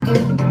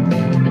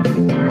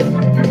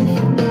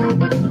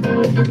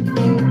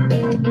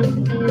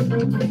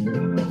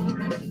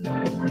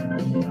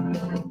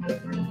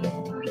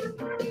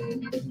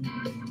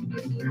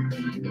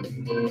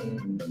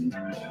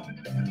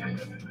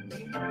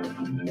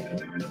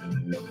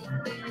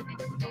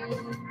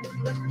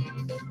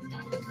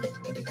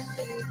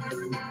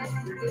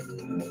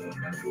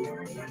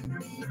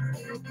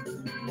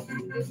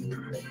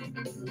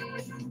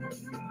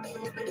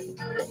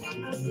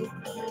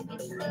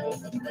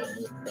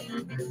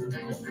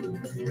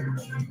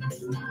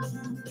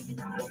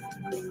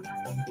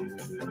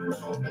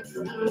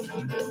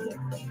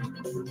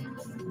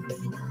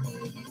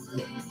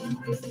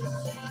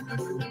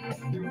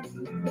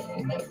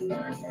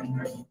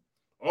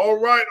All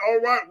right.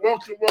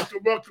 Welcome to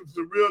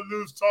the Real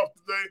News Talk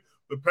today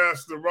with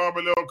Pastor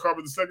Robert L.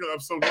 Carver II. I'm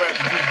so glad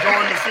that you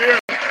joined us here.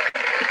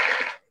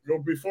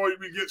 Before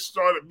we get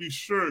started, be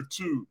sure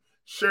to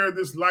share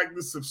this, like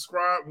this,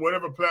 subscribe,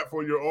 whatever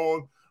platform you're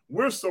on.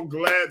 We're so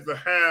glad to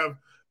have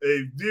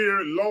a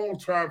dear,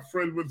 long-time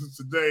friend with us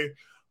today.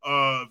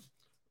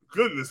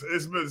 Goodness,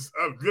 it's been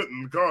good.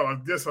 God, I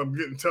guess I'm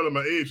telling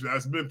my age now.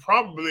 It's been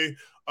probably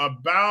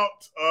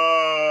about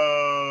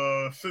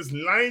since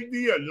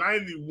 90 or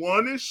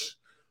 91-ish.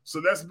 So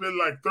that's been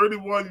like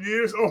 31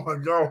 years. Oh my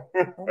God.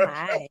 Oh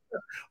my.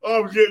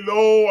 I'm getting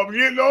old. I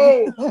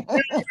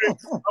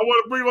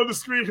want to bring on the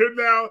screen here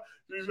now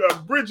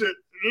Bridget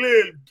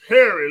Lynn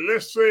Perry.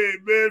 Let's say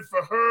amen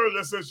for her.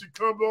 Let's say she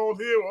comes on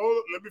here. Hold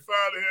on, let me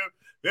find her.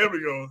 There we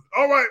go.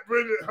 All right,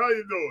 Bridget, how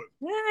you doing?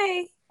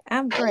 Hi.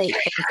 I'm great.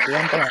 Thank you.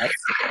 I'm blessed.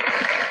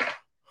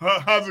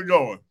 How's it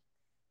going?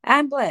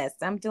 I'm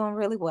blessed. I'm doing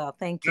really well.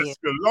 Thank you. It's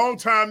been a long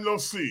time no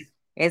see.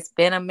 It's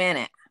been a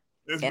minute.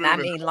 I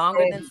mean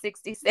longer than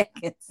 60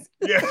 seconds.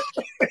 Yeah.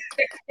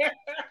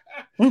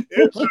 It's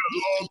been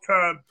a long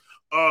time.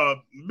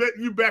 Met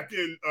you back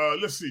in,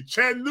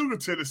 Chattanooga,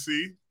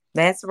 Tennessee.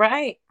 That's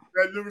right.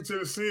 Chattanooga,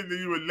 Tennessee, and then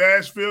you were in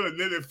Nashville and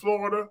then in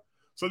Florida.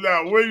 So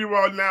now, where you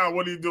are now?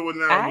 What are you doing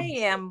now? I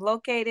am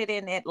located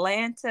in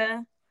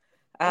Atlanta.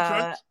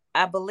 Okay.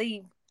 I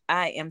believe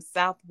I am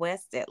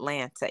southwest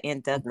Atlanta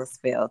in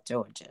Douglasville,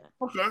 Georgia.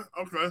 Okay.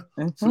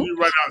 Mm-hmm. So you're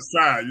right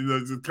outside.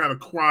 It's kind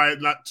of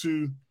quiet, not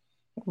too...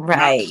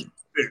 Right.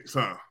 Six,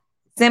 huh?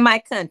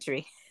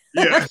 Semi-country.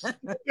 Yeah.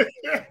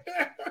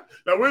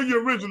 Now, where are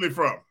you originally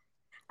from?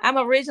 I'm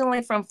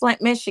originally from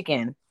Flint,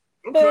 Michigan.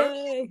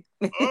 Okay.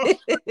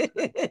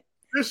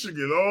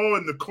 Michigan. Oh,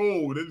 in the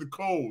cold,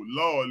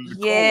 Lord.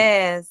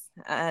 Yes.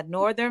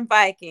 Northern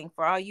Viking,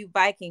 for all you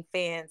Viking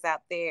fans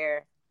out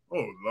there.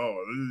 Oh,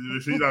 Lord.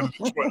 She's not a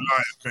Detroit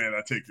Lions fan,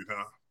 I take it,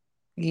 huh?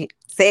 Yeah.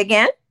 Say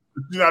again?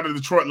 You're not a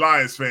Detroit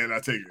Lions fan, I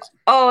take it.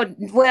 Oh,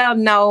 well,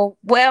 no.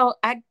 Well,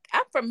 I'm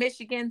from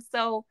Michigan,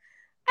 so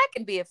I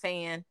can be a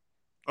fan.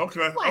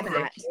 Okay. Why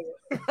not?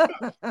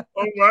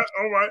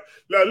 All right.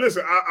 Now,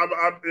 listen,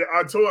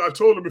 I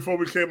told her before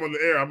we came on the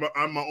air,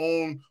 I'm my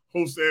own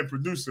host and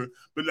producer.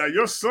 But now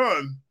your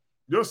son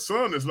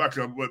is like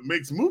what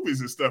makes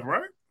movies and stuff,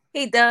 right?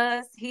 He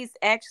does. He's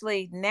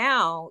actually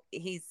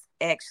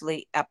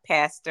a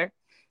pastor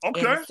in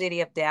the city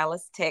of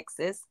Dallas,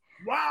 Texas.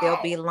 Wow.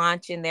 They'll be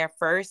launching their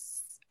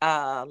first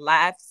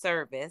live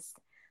service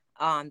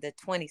on the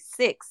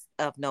 26th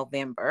of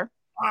November.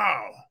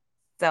 Wow.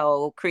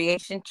 So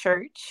Creation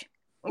Church.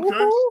 Okay.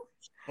 Woo-hoo.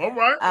 All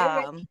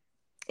right.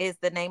 Is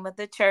the name of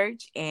the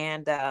church.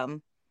 And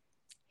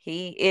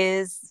he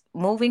is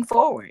moving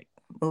forward.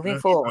 Look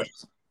at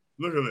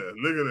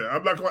that.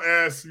 I'm not going to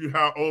ask you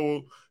how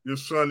old your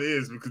son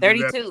is. Because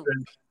 32.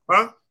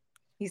 Huh?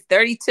 He's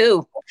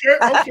 32. Okay.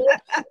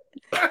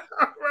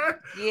 Right.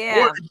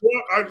 Yeah.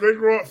 They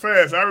grow up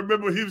fast. I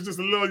remember he was just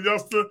a little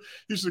youngster.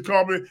 He used to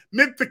call me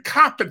Mint the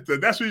Carpenter.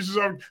 That's what he used to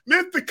call me.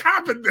 Mint the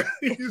Carpenter.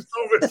 He used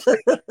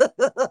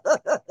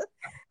to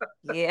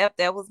Yep,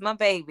 that was my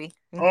baby.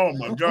 Oh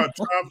my God,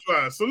 time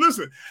flies. So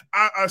listen,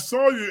 I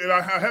saw you, and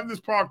I have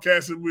this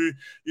podcast, and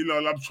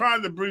and I'm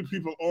trying to bring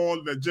people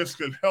on that just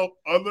can help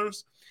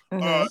others.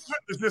 Not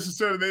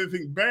necessarily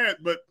anything bad,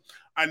 but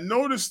I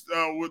noticed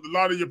with a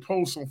lot of your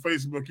posts on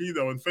Facebook,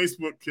 and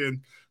Facebook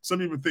some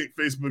people think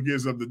Facebook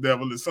is of the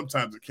devil, and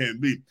sometimes it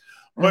can be,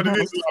 but it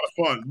is a lot of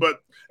fun.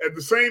 But at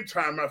the same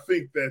time, I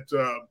think that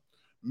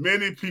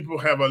many people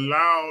have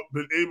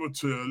been able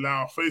to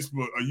allow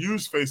Facebook or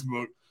use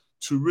Facebook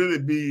to really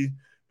be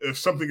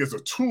something as a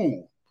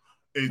tool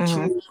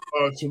to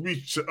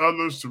reach to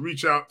others, to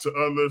reach out to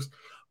others.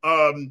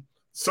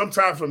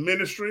 Sometimes for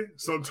ministry,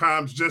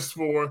 sometimes just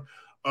for.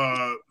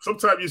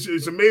 Sometimes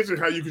it's amazing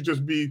how you could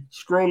just be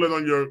scrolling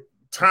on your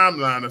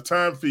timeline, a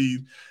time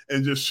feed,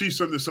 and just see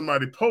something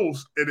somebody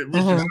posts, and it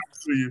reaches out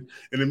to you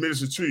and it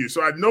ministers to you.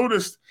 So I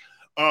noticed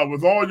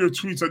with all your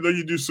tweets, I know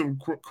you do some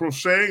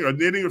crocheting or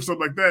knitting or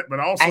something like that, but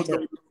I also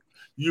know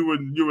you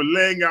were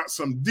laying out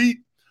some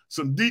deep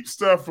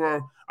stuff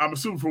for, I'm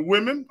assuming, for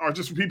women or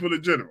just for people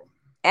in general.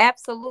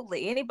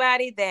 Absolutely,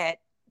 anybody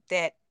that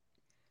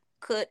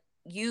could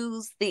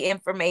use the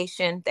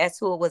information, that's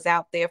who it was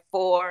out there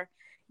for.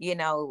 It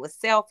was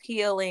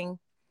self-healing,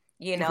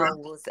 it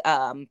was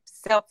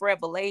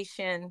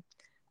self-revelation.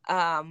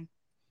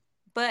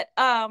 But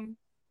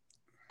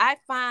I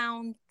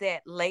found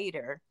that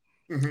later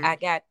I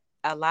got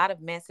a lot of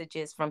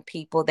messages from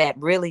people that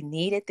really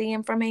needed the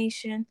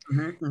information.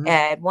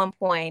 At one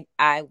point,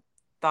 I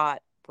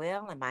thought,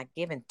 well, am I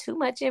giving too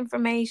much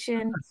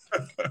information?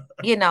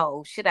 You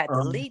know, should I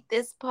delete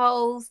this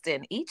post?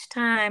 And each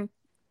time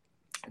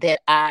that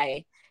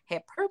I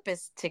had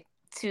purpose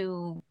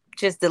to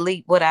just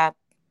delete what I,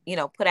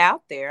 put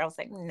out there, I was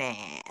like, nah,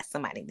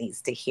 somebody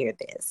needs to hear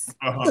this.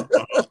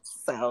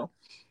 So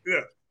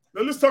yeah.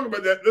 Now let's talk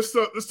about that. Let's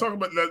talk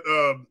about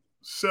that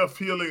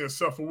self-healing and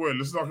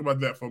self-awareness. Let's talk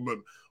about that for a minute.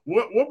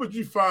 What would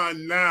you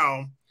find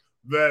now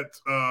that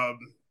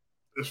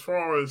as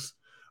far as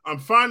I'm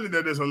finding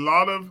that there's a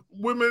lot of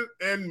women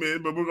and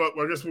men, but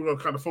I guess we're gonna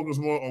kind of focus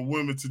more on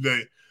women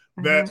today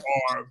that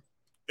are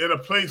in a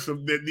place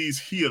that needs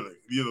healing.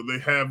 They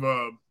have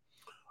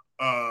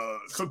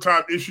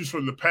sometimes issues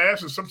from the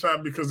past, and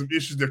sometimes because of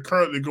issues they're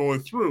currently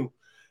going through.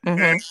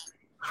 And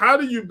how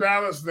do you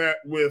balance that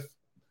with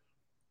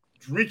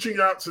reaching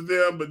out to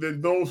them, but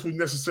then those who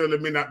necessarily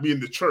may not be in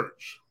the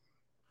church,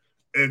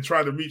 and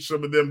try to reach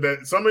some of them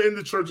that some are in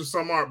the church and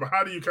some aren't? But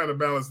how do you kind of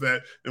balance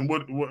that, and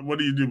what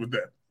do you do with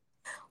that?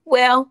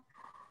 Well,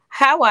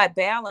 how I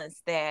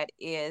balance that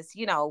is,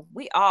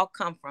 we all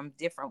come from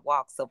different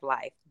walks of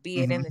life, be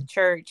it in the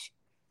church,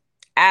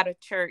 out of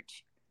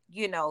church.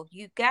 You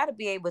got to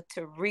be able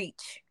to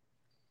reach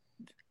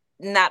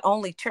not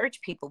only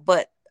church people,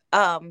 but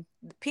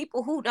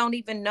people who don't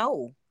even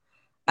know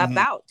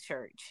about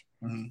church.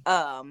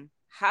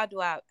 How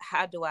do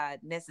I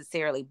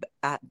necessarily,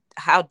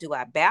 how do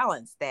I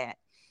balance that?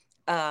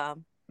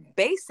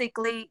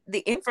 Basically, the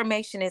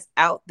information is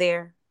out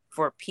there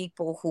for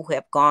people who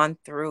have gone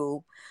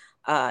through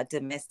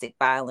domestic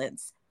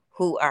violence,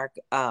 who are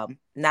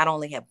not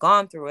only have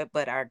gone through it,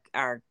 but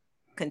are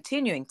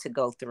continuing to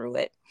go through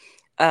it.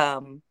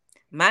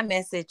 My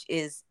message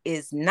is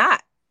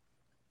not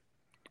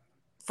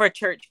for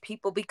church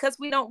people, because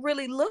we don't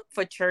really look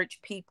for church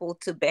people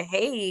to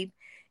behave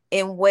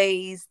in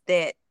ways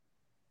that,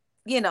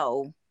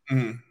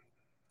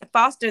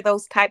 foster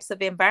those types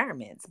of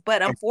environments.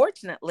 But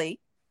unfortunately,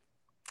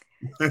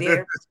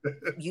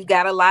 you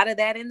got a lot of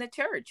that in the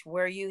church,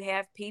 where you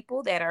have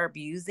people that are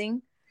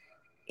abusing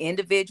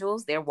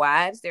individuals, their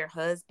wives, their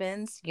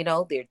husbands,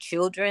 their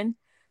children.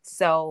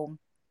 So,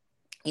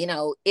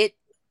 it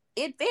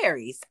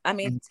varies. I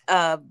mean,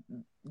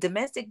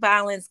 domestic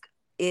violence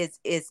is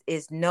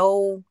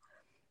no,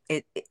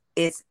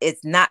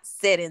 it's not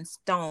set in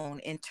stone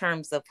in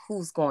terms of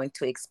who's going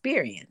to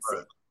experience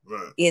it.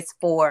 Right. It's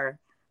for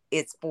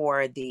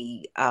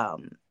the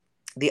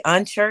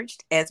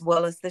unchurched as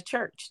well as the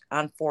church,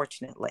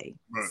 unfortunately.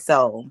 Right.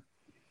 So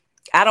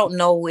I don't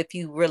know if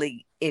you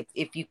really, if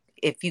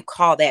you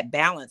call that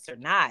balance or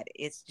not.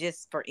 It's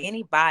just for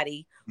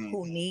anybody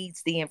who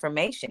needs the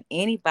information,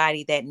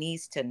 anybody that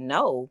needs to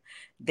know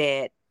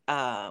that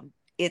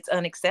it's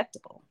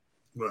unacceptable.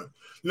 Right.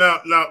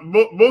 Now,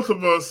 both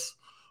of us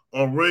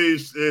are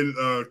raised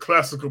in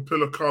classical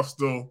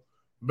Pentecostal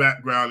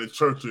background in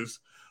churches.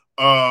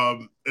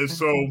 And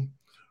so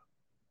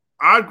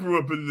I grew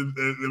up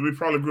we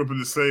probably grew up in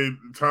the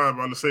same time,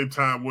 around the same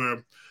time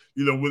where,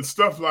 when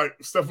stuff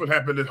would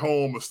happen at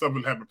home or stuff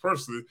would happen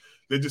personally,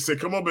 they just say,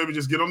 come on, baby,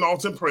 just get on the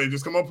altar and pray.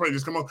 Just come on, pray.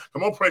 Just come on,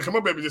 pray. Come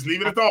on, baby, just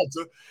leave it at the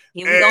altar.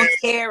 Yeah, we're going to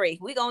tarry.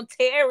 We're going to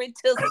tarry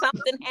till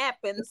something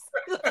happens.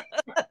 We're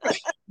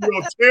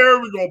going to tear,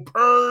 we're going to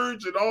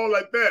purge and all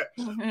like that.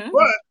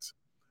 But,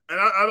 and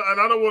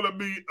I don't want to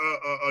be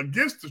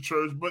against the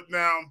church, but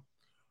now,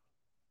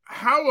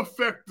 how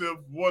effective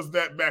was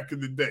that back in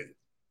the day?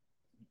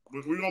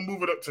 We're going to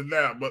move it up to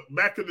now. But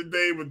back in the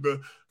day with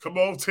come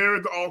on, tear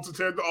at the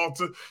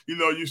altar,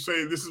 you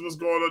say, this is what's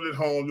going on at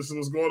home. This is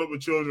what's going on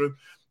with children.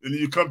 And then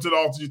you come to the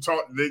altar, you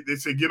talk, they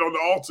say, get on the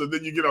altar.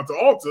 Then you get off the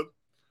altar.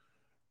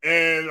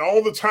 And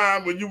all the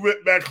time when you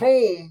went back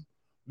home,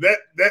 that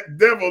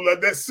devil,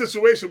 that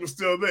situation was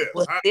still there.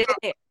 Was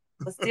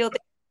still there.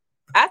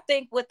 I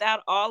think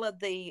without all of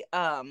the,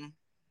 and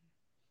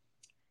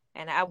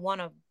I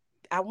want to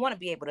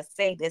be able to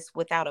say this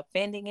without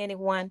offending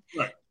anyone.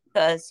 Right.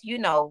 Because,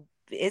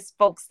 it's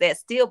folks that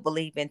still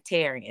believe in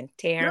tearing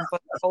for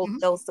the Holy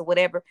Ghost or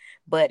whatever.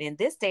 But in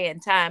this day and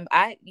time,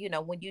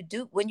 when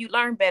you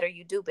learn better,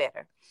 you do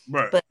better.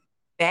 Right. But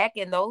back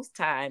in those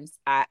times,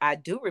 I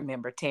do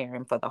remember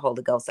tearing for the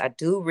Holy Ghost. I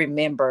do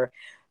remember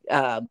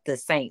the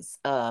saints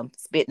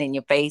spitting in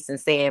your face and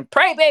saying,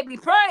 pray, baby,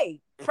 pray.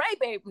 Pray,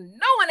 baby.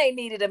 No one ain't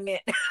needed a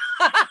minute.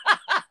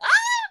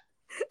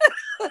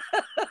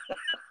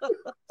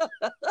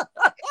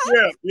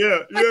 Yeah.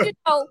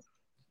 But,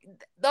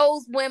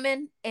 those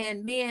women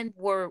and men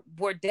were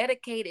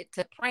dedicated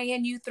to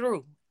praying you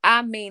through.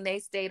 I mean, they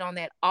stayed on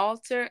that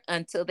altar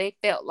until they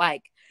felt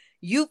like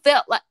you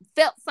felt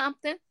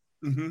something,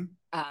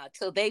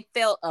 till they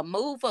felt a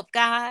move of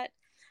God.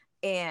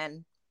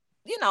 And,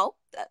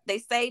 they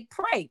say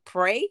pray.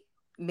 Pray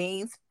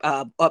means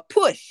a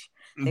push.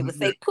 They would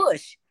say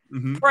push.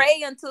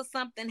 Pray until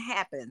something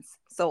happens.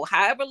 So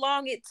however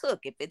long it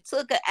took, if it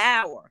took an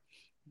hour,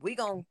 we're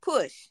going to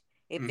push.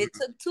 If it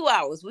took 2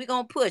 hours, we're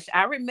going to push.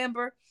 I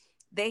remember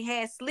they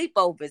had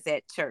sleepovers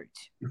at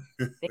church.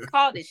 They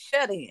called it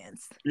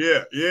shut-ins.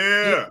 Yeah.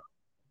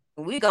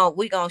 we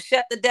gonna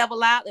shut the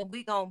devil out, and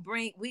we gonna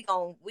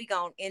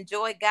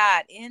enjoy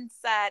God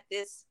inside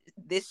this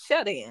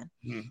shut in.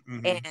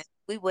 Mm-hmm. And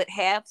we would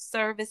have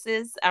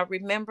services, I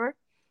remember,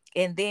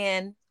 and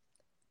then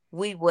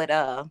we would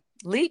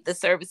leave the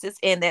services,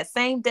 and that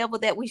same devil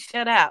that we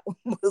shut out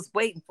was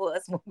waiting for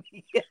us when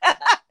we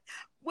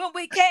when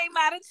we came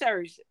out of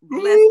church.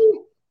 Bless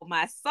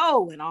my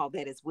soul and all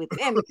that is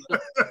within me.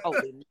 Bless his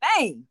holy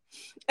name.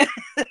 Yeah,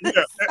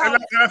 So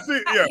and I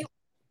think, yeah.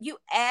 you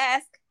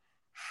ask,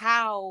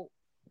 how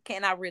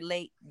can I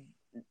relate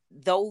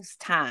those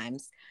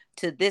times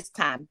to this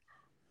time?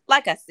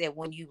 Like I said,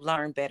 when you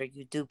learn better,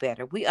 you do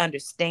better. We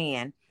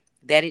understand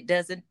that it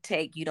doesn't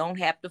take, you don't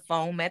have to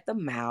foam at the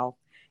mouth.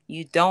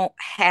 You don't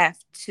have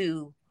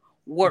to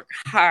work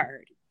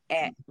hard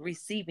at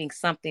receiving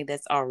something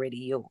that's already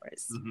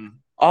yours. Mm-hmm.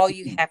 All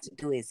you have to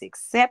do is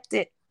accept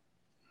it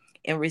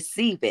and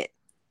receive it.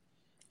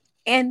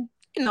 And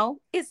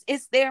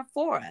it's there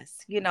for us.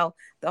 The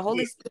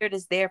Holy Spirit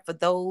is there for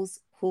those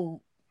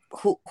who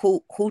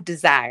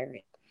desire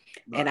it.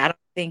 Right. And I don't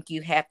think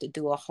you have to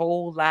do a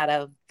whole lot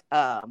of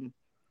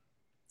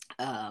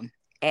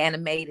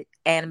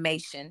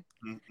animation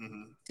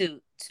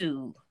to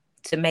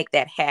make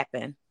that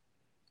happen.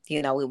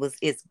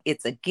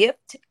 It's a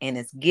gift, and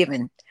it's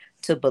given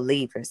to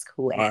believers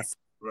who ask.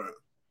 Right.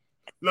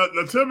 Now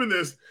tell me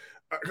this,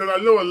 because I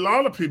know a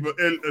lot of people,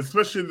 and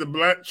especially in the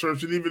Black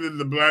church, and even in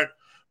the Black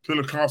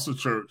Pentecostal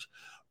church,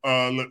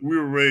 like we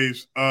were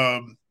raised,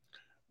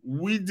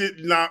 we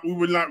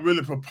were not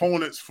really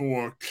proponents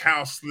for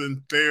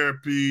counseling,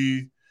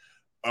 therapy,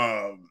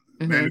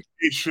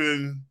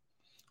 medication,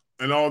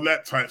 and all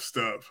that type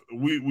stuff.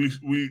 We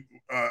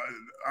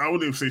I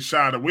wouldn't even say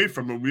shied away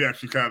from it. We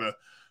actually kind of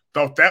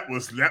thought that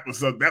was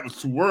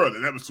too worldly.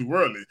 That was too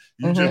worldly.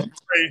 You just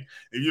pray,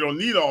 and you don't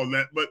need all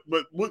that. But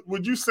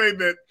would you say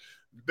that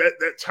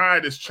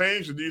tide has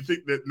changed, or do you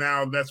think that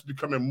now that's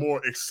becoming more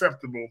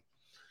acceptable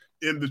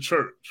in the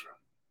church?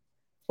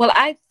 Well,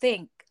 I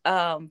think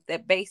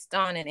that based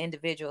on an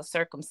individual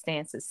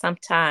circumstances,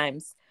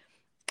 sometimes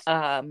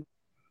I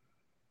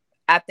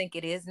think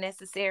it is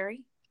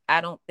necessary.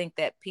 I don't think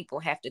that people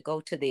have to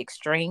go to the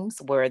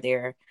extremes where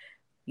they're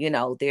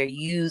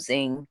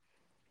using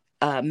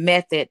a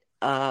method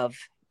of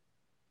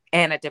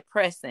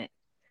antidepressant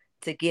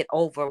to get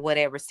over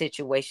whatever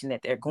situation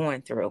that they're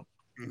going through.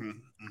 Mm-hmm,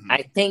 mm-hmm.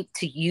 I think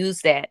to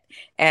use that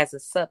as a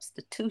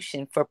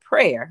substitution for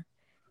prayer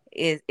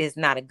is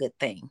not a good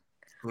thing.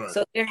 Right.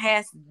 So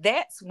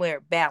that's where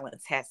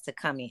balance has to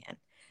come in,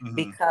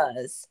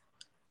 because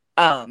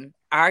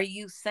are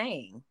you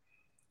saying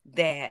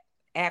that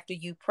after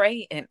you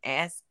pray and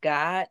ask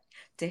God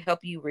to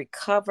help you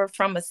recover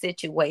from a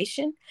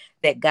situation,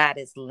 that God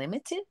is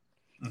limited?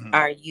 Mm-hmm.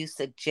 Are you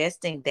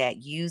suggesting that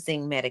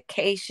using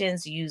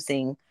medications,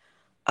 using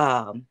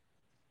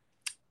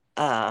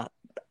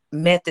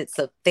methods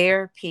of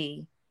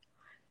therapy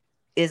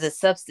is a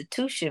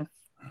substitution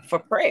for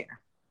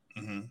prayer?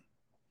 Mm-hmm.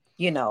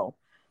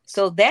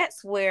 So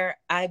that's where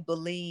I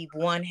believe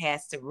one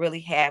has to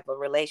really have a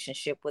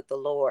relationship with the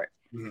Lord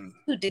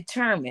to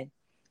determine,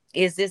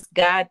 is this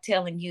God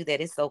telling you that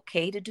it's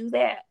okay to do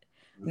that?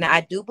 Now, I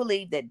do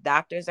believe that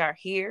doctors are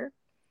here.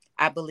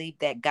 I believe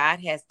that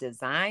God has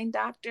designed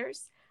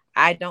doctors.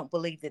 I don't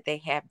believe that they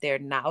have their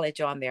knowledge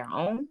on their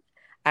own.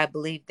 I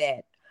believe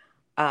that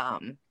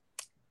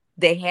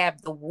they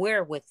have the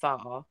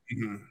wherewithal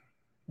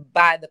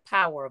by the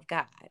power of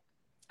God.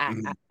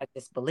 I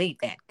just believe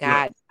that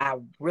God, I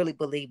really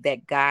believe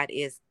that God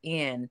is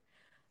in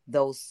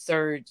those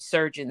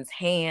surgeons'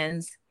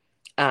 hands,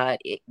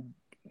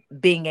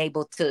 being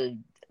able to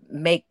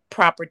make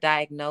proper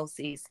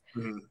diagnoses.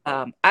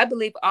 I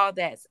believe all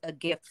that's a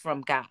gift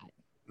from God.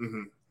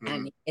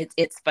 And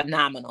it's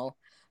phenomenal,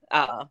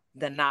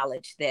 the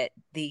knowledge that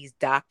these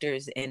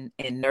doctors and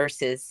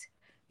nurses,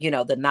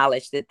 the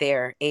knowledge that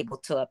they're able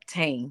to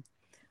obtain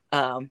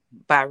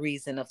by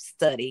reason of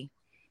study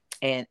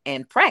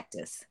and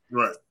practice.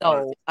 Right.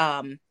 So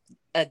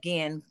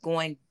again,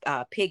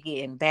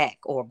 piggying back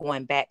or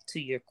going back to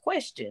your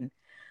question,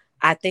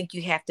 I think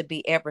you have to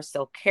be ever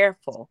so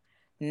careful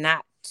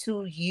not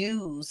to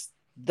use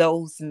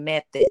those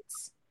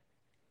methods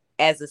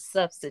as a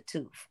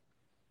substitute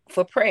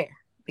for prayer,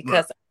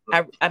 because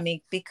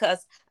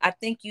because I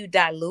think you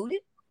dilute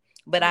it.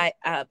 But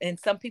and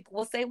some people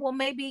will say, well,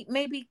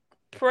 maybe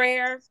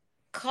prayer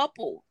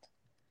coupled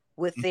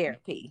with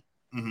therapy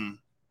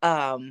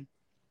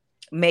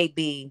may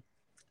be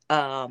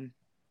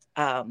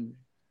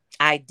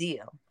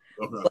ideal.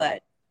 Okay.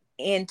 But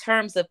in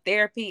terms of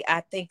therapy,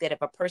 I think that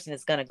if a person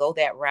is going to go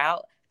that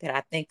route, that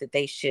I think that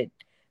they should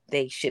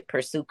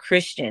pursue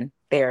Christian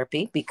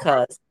therapy,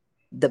 because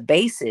the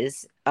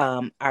bases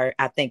are,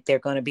 I think they're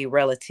going to be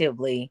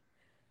relatively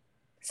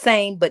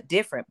same but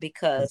different,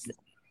 because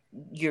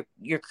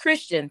your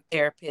Christian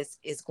therapist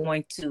is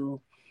going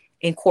to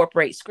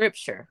incorporate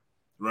scripture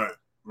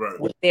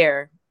with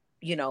their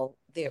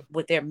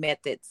with their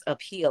methods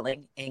of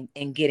healing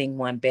and getting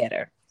one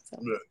better.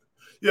 So.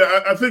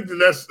 Yeah, I think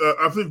that's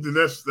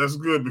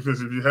good,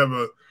 because if you have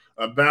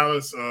a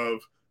balance of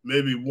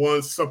maybe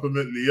one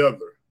supplementing the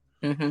other.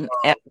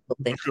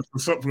 Absolutely.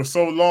 Because for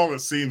so long, it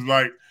seems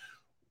like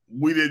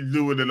we didn't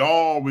do it at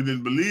all. We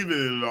didn't believe in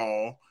it at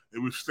all.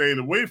 And we stayed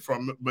away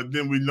from it. But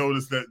then we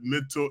noticed that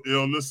mental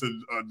illness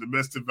and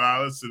domestic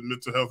violence and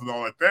mental health and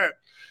all like that,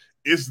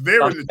 it's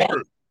there in the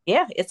church.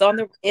 Yeah, it's on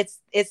the it's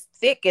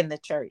thick in the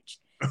church.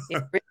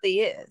 It really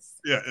is.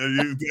 Yeah,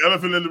 the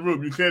elephant in the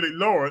room. You can't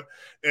ignore it.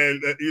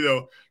 And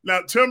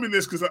now tell me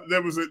this, because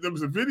there was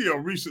a video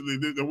recently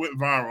that went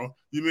viral.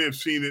 You may have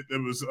seen it. There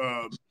was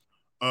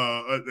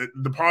at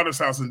the Potter's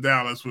house in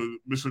Dallas, where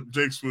Bishop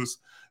Jakes was.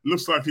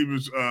 Looks like he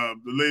was. The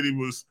lady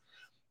was.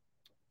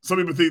 Some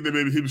people think that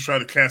maybe he was trying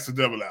to cast the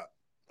devil out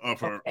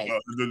of her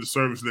the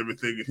service and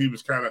everything, and he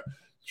was kind of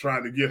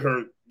trying to get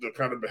her to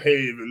kind of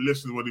behave and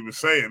listen to what he was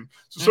saying.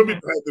 So some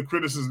people had the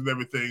criticism and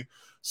everything.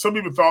 Some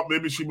people thought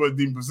maybe she wasn't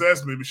demon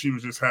possessed, maybe she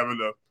was just having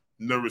a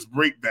nervous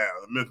breakdown,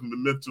 there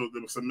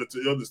was some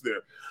mental illness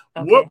there.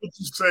 What would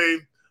you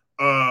say,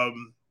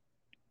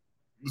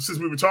 since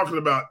we were talking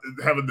about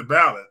having the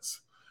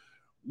balance,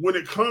 when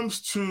it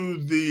comes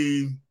to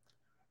the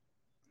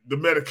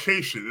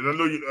medication, and I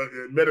know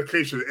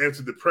medication and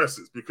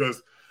antidepressants,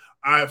 because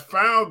I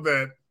found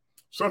that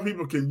some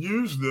people can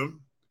use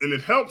them and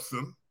it helps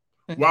them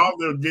while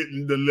they're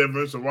getting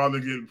deliverance or while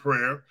they're getting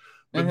prayer.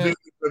 But then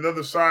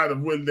another side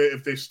of when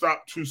if they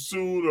stop too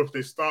soon or if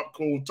they stop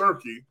cold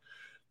turkey,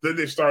 then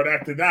they start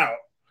acting out.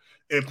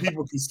 And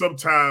people can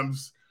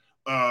sometimes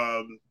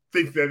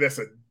think that that's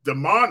a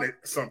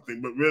demonic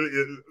something, but really,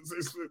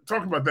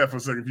 talk about that for a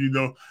second, if you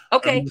know.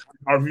 Okay.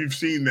 Or if you've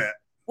seen that.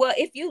 Well,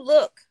 if you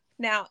look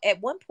now,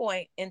 at one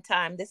point in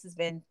time, this has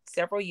been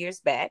several years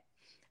back,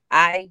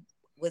 I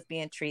was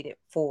being treated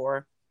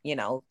for,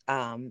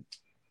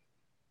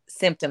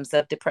 symptoms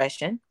of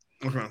depression.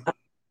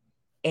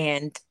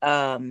 And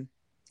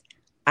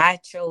I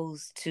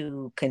chose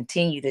to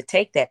continue to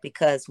take that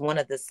because one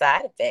of the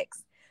side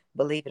effects,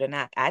 believe it or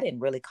not, I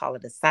didn't really call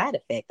it a side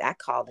effect. I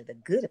called it a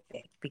good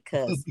effect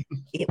because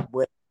it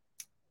was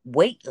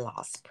weight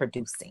loss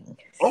producing.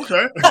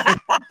 Okay.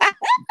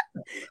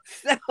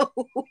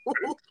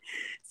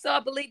 So I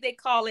believe they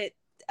call it,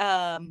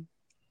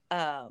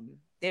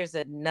 there's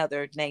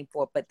another name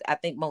for it, but I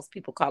think most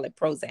people call it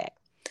Prozac.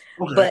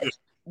 Okay. But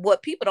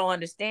what people don't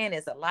understand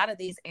is a lot of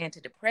these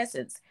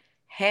antidepressants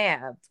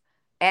have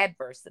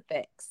adverse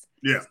effects.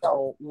 Yeah.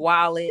 So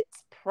while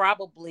it's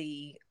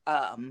probably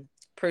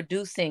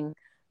producing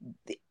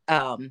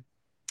the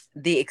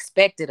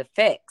expected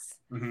effects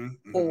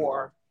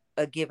for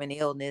a given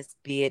illness,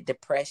 be it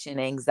depression,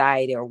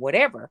 anxiety, or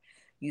whatever,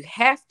 you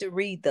have to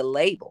read the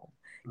label.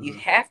 You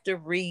have to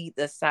read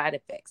the side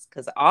effects,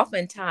 because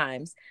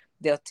oftentimes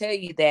they'll tell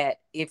you that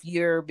if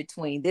you're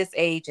between this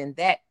age and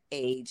that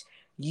age,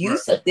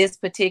 use of this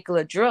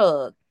particular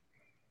drug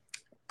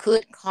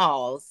could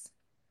cause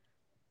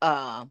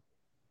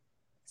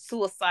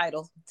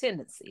suicidal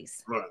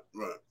tendencies. Right.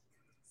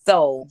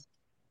 So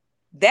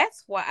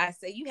that's why I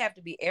say you have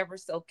to be ever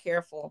so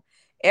careful,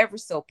 ever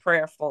so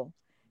prayerful.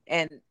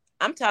 And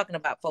I'm talking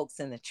about folks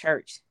in the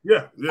church.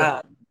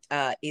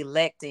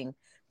 Electing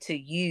to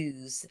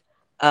use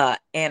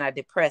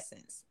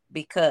antidepressants,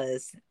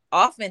 because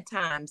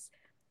oftentimes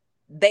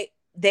they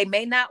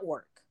may not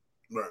work.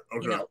 Right.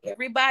 Okay.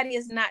 Everybody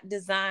is not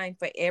designed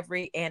for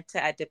every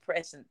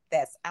antidepressant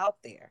that's out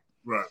there.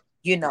 Right.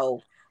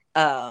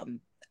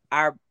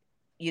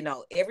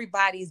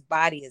 Everybody's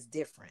body is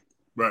different.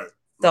 Right.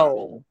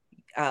 So,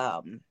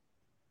 and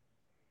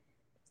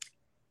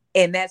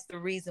that's the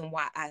reason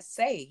why I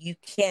say you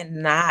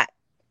cannot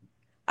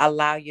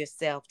allow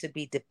yourself to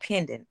be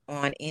dependent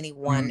on any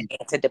one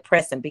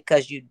antidepressant,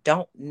 because you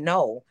don't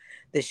know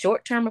the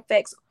short-term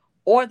effects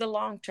or the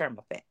long-term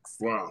effects.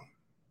 Wow.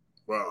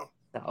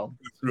 So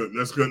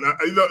That's good.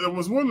 I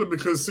was wondering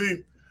because,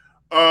 see,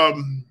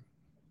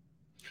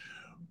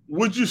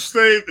 would you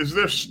say, is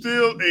there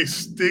still a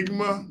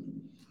stigma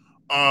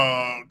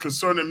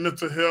concerning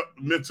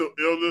mental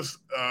illness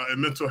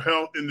and mental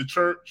health in the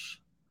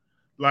church?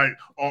 Like,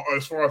 or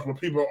as far as when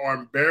people are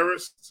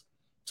embarrassed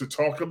to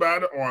talk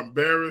about it, or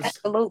embarrassed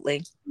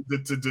absolutely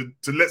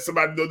to let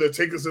somebody know they're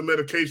taking some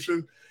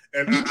medication.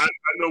 And I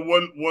know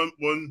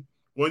one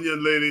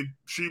young lady,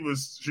 she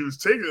was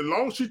taking it. As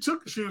long as she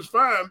took it, she was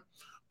fine.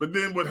 But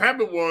then what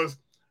happened was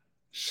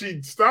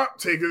she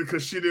stopped taking it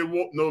because she didn't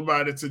want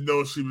nobody to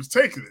know she was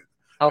taking it.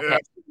 Okay.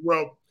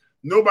 Well,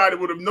 nobody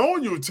would have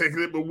known you were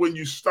taking it, but when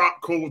you stop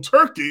cold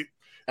turkey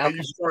and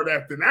you start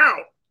acting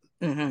out,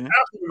 after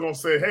we're gonna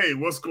say, "Hey,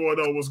 what's going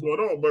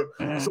on?" But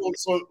so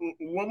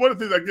one of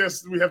the things, I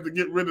guess, we have to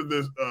get rid of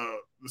this.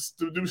 We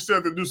still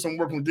have to do some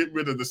work on getting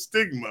rid of the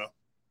stigma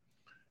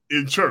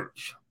in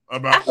church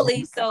about. I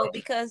believe so,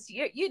 because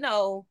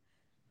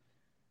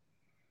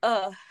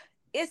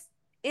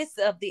it's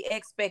of the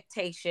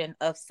expectation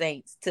of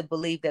saints to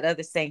believe that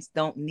other saints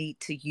don't need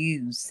to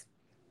use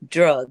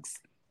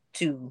drugs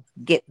to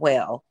get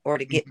well or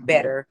to get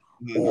better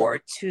or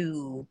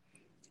to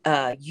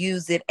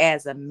use it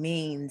as a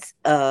means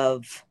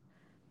of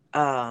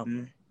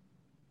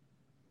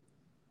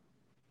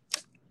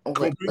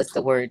what's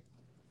the word?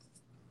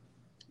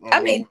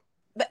 I mean,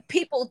 but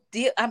people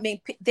deal. I mean,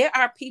 there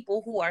are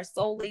people who are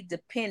solely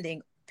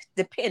dependent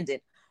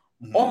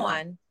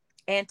on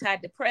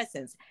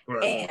antidepressants,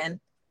 Right.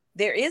 and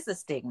there is a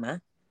stigma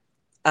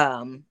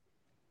um,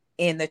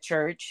 in the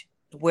church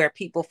where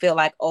people feel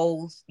like,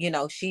 oh,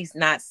 she's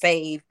not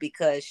saved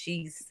because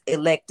she's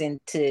electing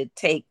to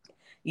take,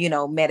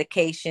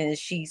 medications.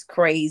 She's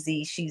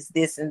crazy. She's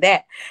this and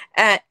that,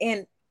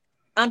 and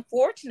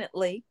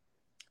unfortunately,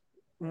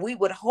 we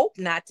would hope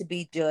not to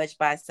be judged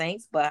by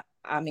saints, but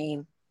I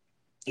mean,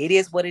 it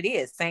is what it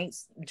is.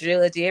 Saints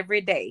judge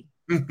every day,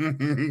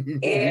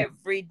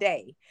 every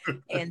day.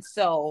 And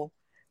so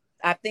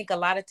I think a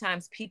lot of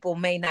times people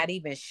may not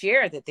even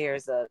share that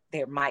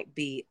there might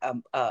be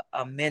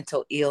a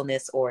mental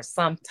illness or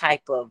some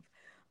type of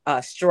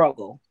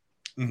struggle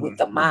with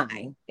the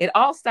mind. It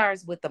all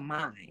starts with the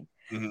mind,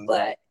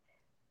 but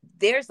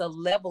there's a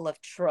level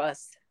of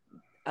trust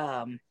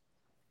that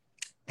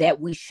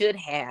we should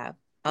have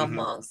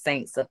among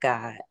saints of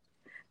God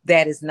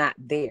that is not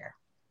there.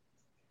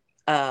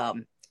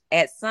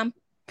 At some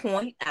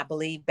point, I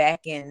believe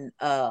back in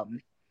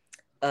the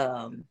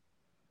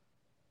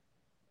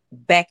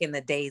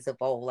days of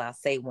old, I'll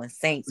say, when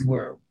saints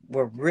were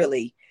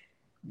really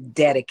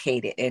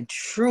dedicated and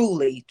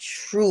truly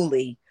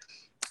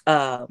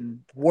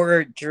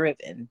word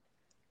driven.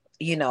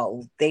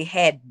 They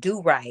had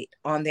do right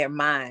on their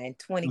mind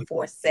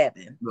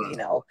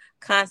 24/7,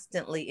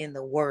 constantly in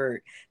the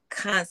word,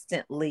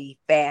 constantly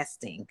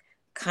fasting,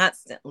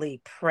 constantly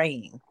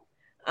praying.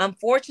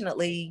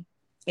 Unfortunately,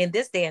 in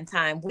this day and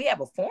time, we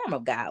have a form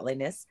of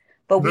godliness,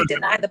 but we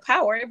deny the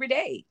power every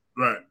day.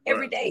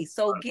 Every day.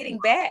 So getting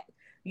back,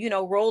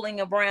 rolling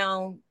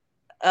around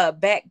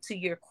back to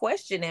your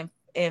question,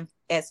 and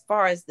as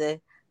far as the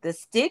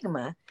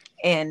stigma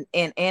and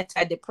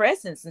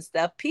antidepressants and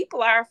stuff,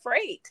 people are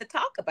afraid to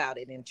talk about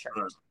it in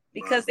church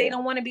because they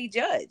don't want to be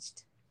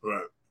judged.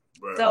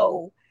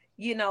 So,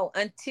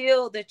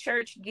 until the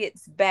church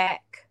gets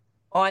back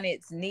on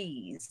its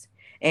knees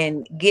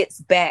and gets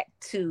back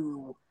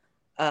to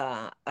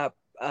a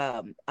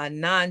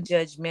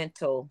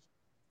non-judgmental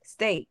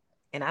state,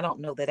 and I don't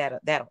know that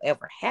that'll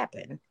ever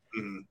happen.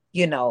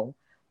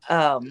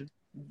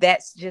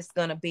 That's just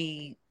gonna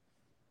be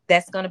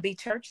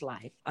church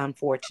life,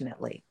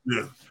 unfortunately.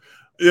 Yeah,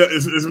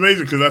 it's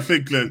amazing because I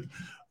think that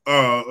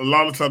a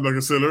lot of times, like I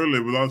said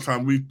earlier, a lot of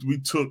times we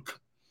took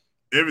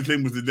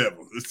everything was the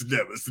devil. It's the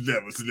devil. It's the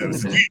devil. It's the devil.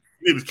 It's the devil.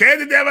 It was cast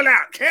the devil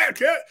out.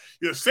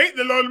 Satan,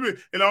 the Lord,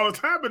 and all the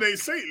time, but they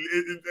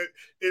Satan.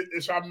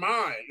 It's our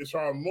mind. It's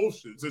our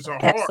emotions. It's our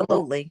heart.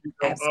 Absolutely.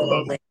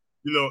 Absolutely.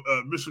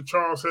 Bishop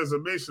Charles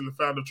Hezzer Mason, the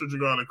founder of Church of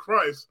God in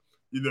Christ,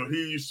 he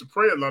used to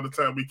pray a lot of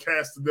time. We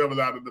cast the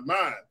devil out of the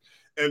mind.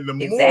 And the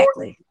more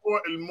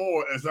and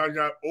more as I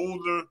got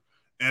older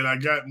and I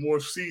got more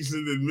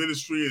seasoned in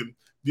ministry and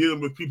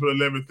dealing with people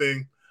and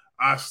everything,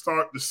 I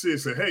start to see and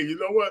say, hey, you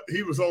know what?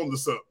 He was on to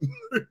something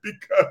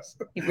because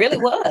he really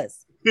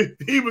was.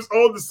 He was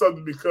on to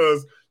something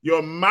because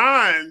your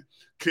mind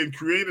can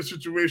create a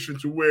situation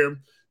to where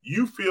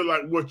you feel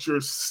like what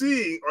you're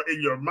seeing or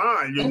in your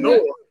mind,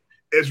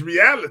 is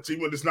reality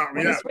when it's not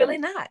reality. When it's really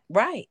not.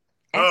 Right.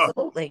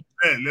 Absolutely.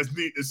 Man, that's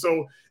neat. And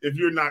so if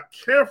you're not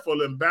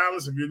careful and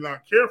balanced, if you're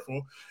not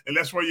careful, and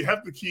that's why you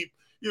have to keep,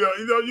 you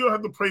don't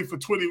have to pray for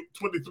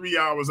 23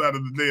 hours out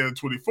of the day or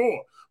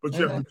 24, but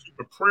you have to keep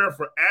a prayer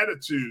for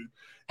attitude.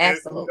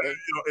 Absolutely.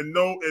 And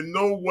know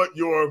what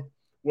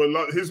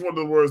here's one of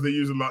the words they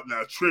use a lot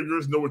now,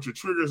 triggers. Know what your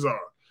triggers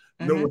are.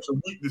 Know what your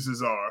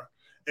weaknesses are.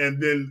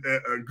 And then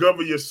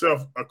govern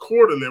yourself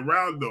accordingly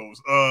around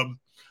those.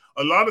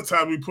 A lot of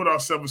times we put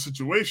ourselves in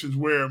situations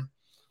where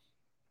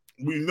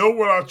we know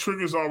what our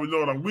triggers are, we know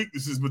what our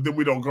weaknesses, but then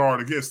we don't guard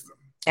against them.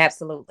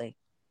 Absolutely.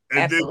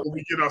 And then when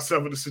we get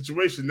ourselves in a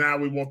situation, now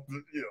we want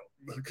to,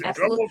 help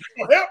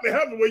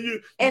me when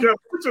you got to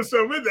put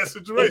yourself in that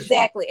situation.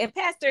 Exactly. And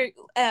Pastor,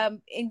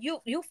 and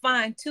you'll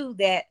find too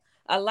that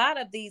a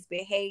lot of these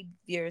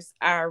behaviors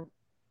are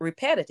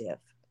repetitive.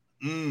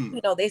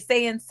 They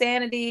say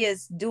insanity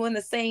is doing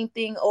the same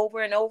thing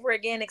over and over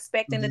again,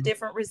 expecting a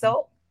different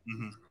result.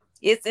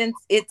 It's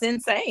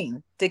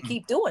insane to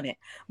keep doing it.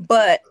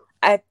 But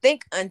I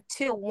think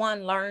until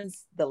one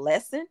learns the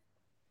lesson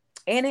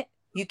in it,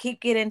 you keep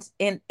getting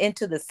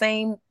into the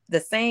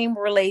same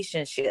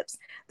relationships,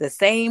 the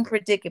same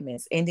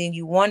predicaments, and then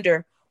you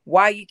wonder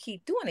why you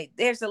keep doing it.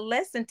 There's a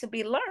lesson to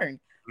be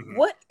learned.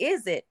 What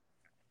is it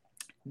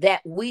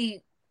that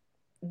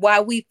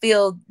why we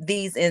feel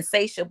these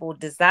insatiable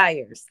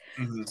desires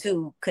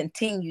to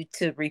continue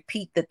to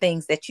repeat the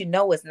things that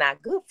is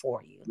not good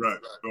for you? Right.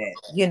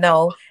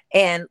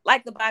 And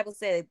like the Bible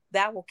said,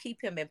 thou will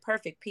keep him in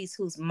perfect peace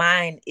whose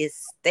mind is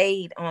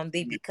stayed on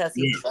thee because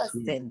he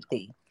trusts in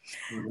thee.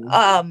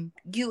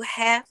 You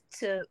have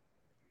to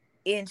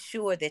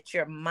ensure that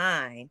your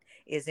mind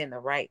is in the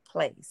right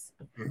place,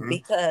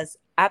 because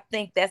I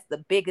think that's the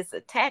biggest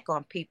attack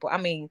on people. I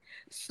mean,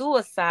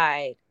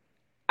 suicide,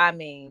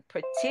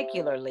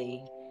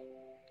 particularly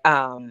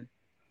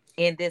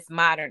in this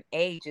modern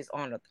age, is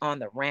on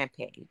the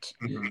rampage.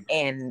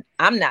 And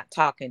I'm not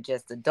talking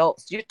just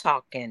adults. You're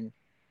talking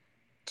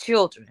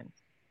children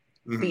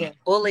being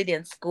bullied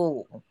in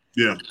school,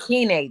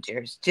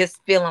 teenagers just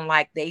feeling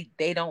like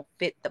they don't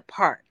fit the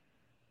part,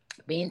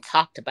 being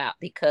talked about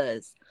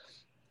because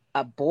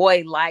a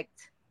boy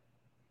liked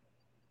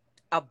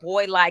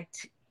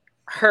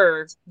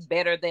her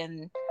better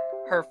than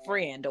her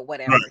friend or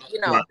whatever,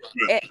 I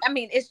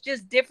mean, it's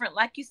just different,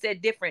 like you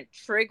said, different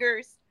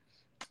triggers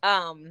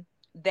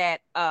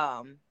that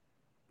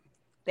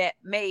that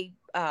may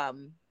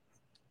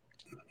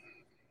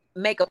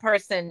make a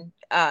person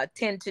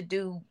tend to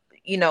do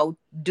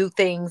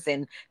things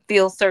and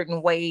feel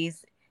certain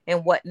ways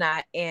and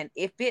whatnot. And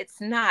if it's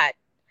not,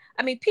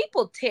 I mean,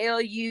 people tell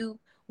you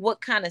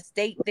what kind of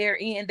state they're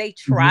in. They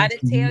try to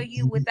tell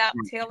you without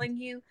telling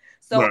you.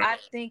 So I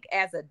think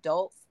as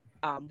adults,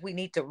 we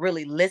need to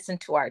really listen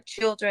to our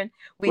children.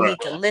 We need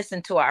to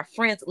listen to our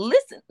friends.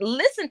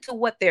 Listen to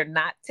what they're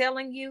not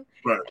telling you,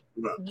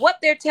 what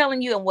they're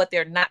telling you and what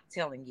they're not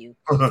telling you.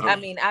 I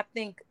mean, I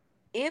think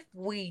if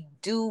we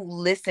do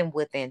listen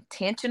with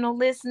intentional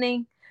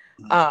listening,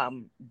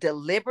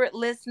 deliberate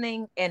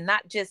listening, and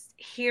not just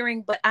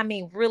hearing, but I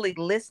mean, really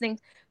listening,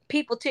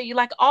 people tell you,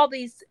 like all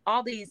these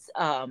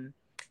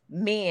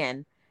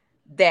men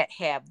that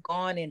have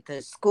gone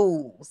into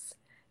schools,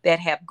 that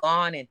have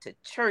gone into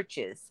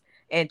churches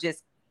and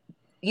just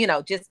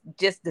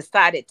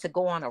decided to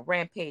go on a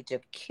rampage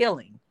of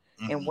killing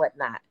and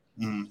whatnot.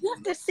 You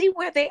have to see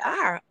where they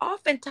are.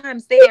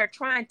 Oftentimes they are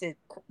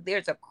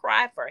there's a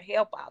cry for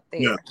help out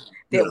there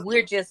that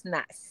we're just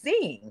not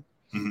seeing.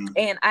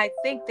 And I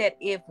think that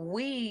if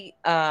we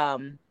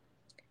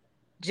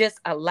just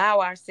allow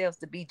ourselves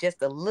to be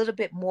just a little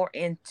bit more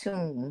in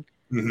tune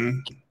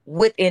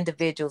with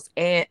individuals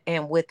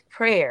and with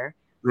prayer,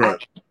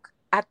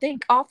 I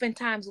think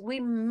oftentimes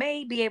we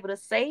may be able to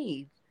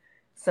save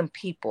some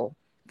people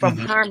from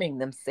harming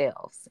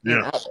themselves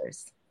and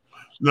others.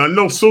 Now, I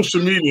know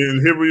social media,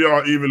 and here we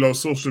are, even on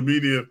social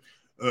media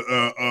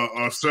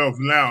ourselves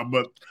now,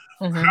 but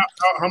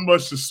how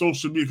much is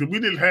social media? Because we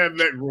didn't have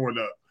that growing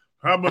up.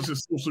 How much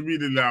is social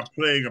media now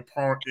playing a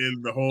part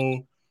in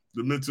the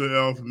mental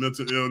health,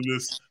 mental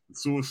illness,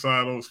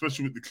 suicidal,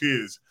 especially with the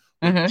kids?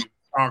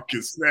 TikTok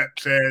and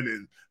Snapchat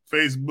and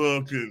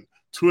Facebook and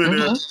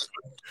Twitter.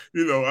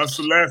 I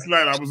saw last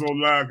night I was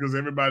online because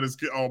everybody's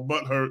getting all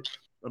butthurt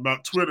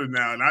about Twitter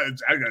now, and I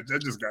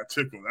just got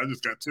tickled. I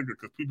just got tickled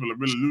because people are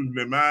really losing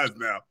their minds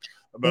now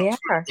about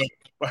Twitter.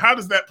 But how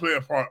does that play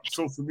a part?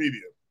 Social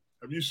media.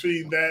 Have you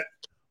seen that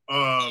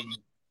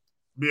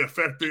be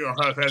affecting, or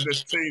has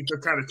this changed?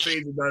 That kind of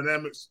changed the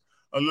dynamics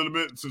a little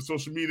bit to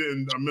social media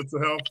and mental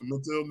health and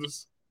mental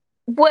illness?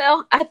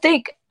 Well, I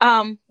think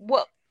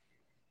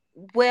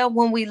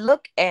when we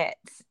look at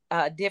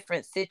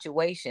different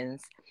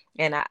situations,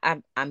 and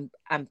I'm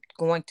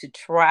going to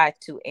try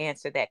to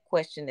answer that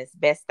question as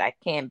best I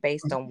can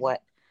based on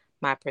what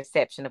my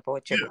perception of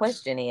what your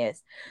question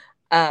is.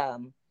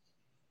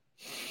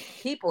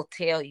 People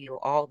tell you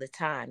all the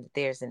time that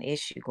there's an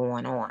issue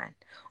going on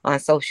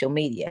social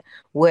media,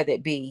 whether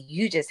it be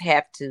you just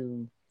have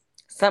to.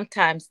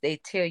 Sometimes they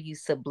tell you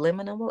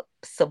subliminally,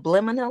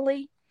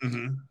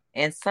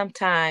 and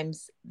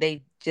sometimes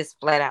they just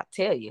flat out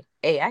tell you,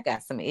 "Hey, I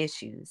got some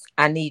issues.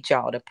 I need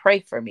y'all to pray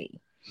for me."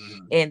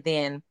 And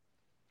then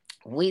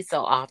we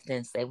so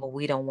often say, well,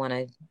 we don't want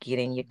to get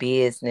in your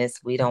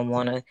business. We don't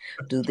want to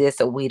do this,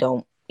 or we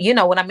don't, you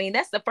know what I mean?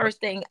 That's the first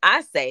thing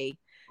I say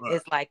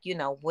is like,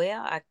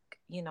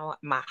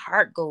 my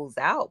heart goes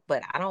out,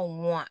 but I don't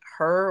want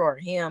her or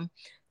him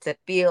to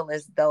feel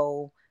as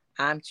though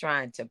I'm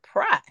trying to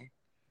pry,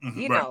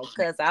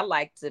 because I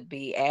like to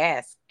be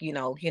asked, can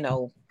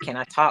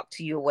I talk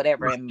to you or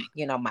whatever? And,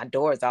 my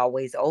door is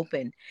always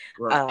open,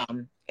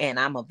 and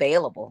I'm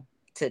available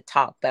to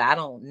talk, but I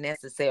don't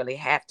necessarily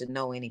have to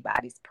know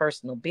anybody's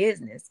personal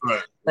business.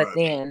 But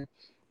then,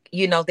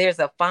 there's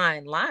a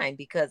fine line,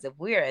 because if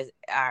we're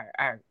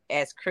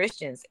as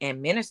Christians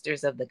and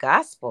ministers of the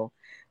gospel,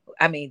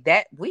 I mean,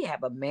 that we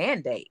have a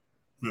mandate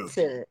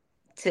to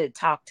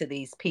talk to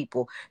these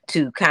people,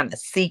 to kind of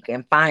seek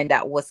and find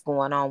out what's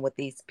going on with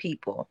these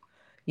people.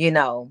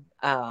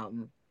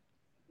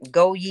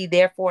 Go ye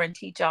therefore and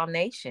teach all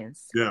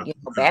nations,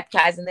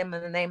 baptizing them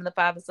in the name of the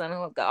Father, Son, and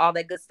Holy Ghost, all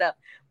that good stuff.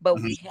 But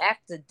we have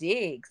to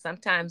dig.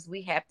 Sometimes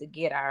we have to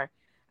get our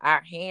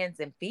hands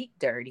and feet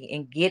dirty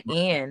and get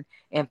in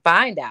and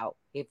find out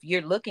if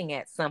you're looking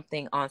at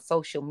something on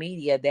social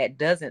media that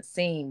doesn't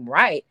seem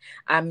right.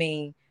 I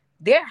mean,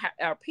 there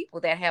are people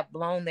that have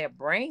blown their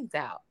brains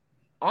out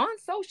on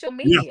social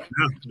media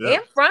in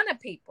front of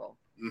people.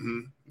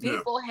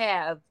 People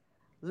have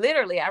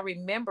literally, I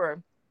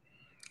remember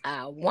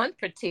one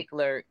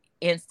particular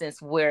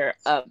instance where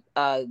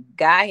a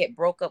guy had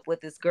broke up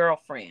with his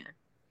girlfriend.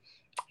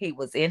 He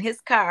was in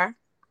his car.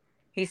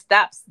 He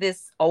stops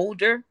this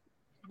older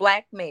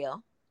black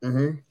male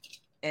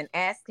and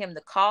asked him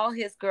to call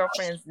his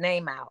girlfriend's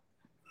name out.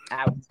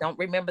 I don't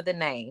remember the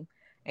name.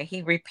 And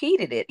he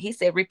repeated it. He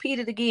said, repeat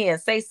it again.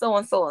 Say so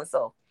and so and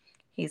so.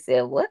 He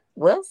said, what?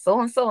 Well, so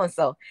and so and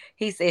so.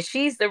 He said,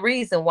 she's the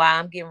reason why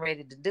I'm getting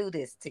ready to do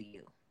this to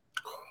you.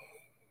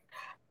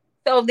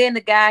 So then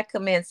the guy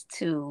commenced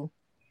to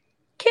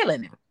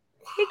killing him.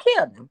 He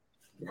killed him.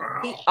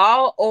 He Wow.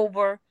 all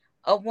over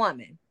a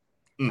woman.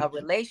 A Mm.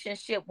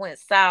 relationship went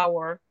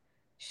sour.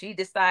 She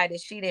decided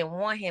she didn't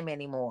want him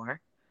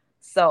anymore.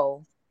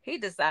 So he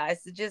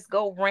decides to just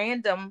go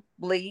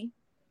randomly,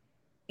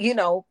 you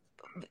know,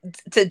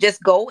 to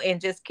just go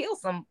and just kill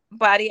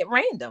somebody at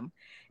random.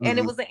 And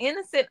it Mm-hmm. was an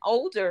innocent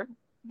older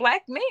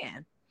black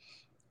man.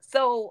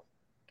 So,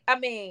 I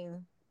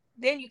mean,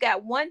 then you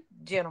got one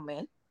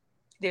gentleman.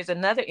 There's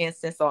another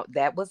instance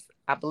that was,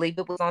 I believe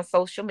it was on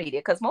social media,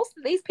 because most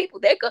of these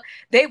people,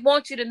 they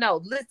want you to know,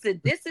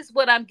 listen, this is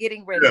what I'm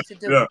getting ready Yeah, to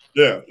do.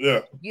 yeah,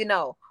 yeah,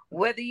 yeah.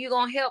 Whether you're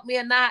gonna help me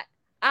or not,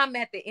 I'm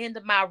at the end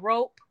of my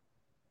rope.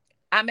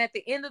 I'm at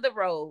the end of the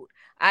road.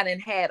 I done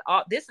had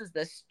all, this is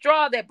the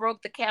straw that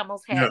broke the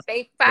camel's Yeah. back.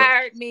 They Yeah.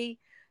 fired me.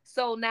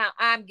 So now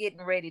I'm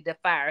getting ready to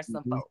fire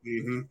some Mm-hmm, folks.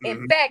 mm-hmm, In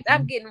mm-hmm. fact,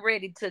 I'm getting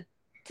ready to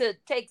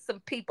take some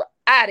people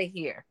out of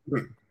here.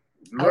 Right.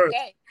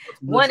 Okay.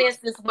 That's One different.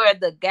 instance where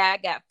the guy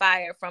got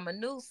fired from a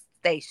news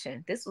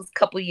station. This was a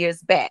couple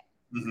years back.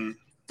 Mm-hmm.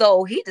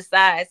 So he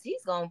decides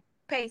he's going to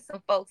pay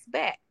some folks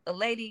back. A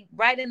lady,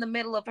 right in the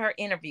middle of her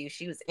interview,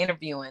 she was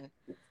interviewing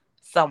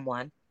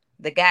someone.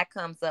 The guy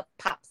comes up,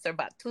 pops her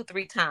about 2,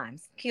 3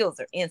 times, kills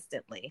her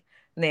instantly.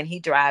 And then he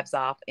drives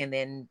off and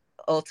then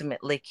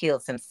ultimately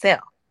kills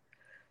himself.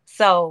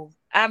 So,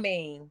 I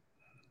mean,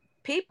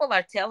 people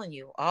are telling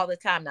you all the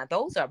time. Now,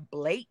 those are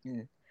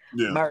blatant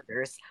Yeah.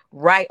 murders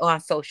right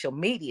on social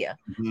media.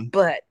 Mm-hmm.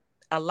 But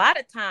a lot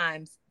of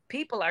times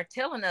people are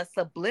telling us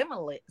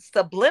subliminally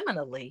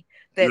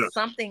that Yeah.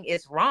 something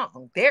is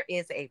wrong. There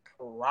is a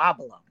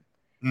problem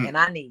Mm. and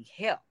I need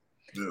help.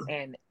 Yeah.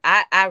 And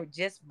I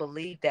just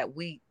believe that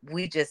we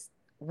need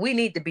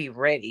to be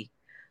ready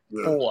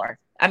Yeah. for.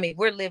 I mean,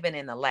 we're living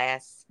in the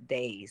last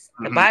days.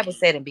 The Mm-hmm. Bible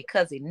said, and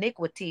because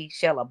iniquity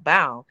shall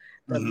abound,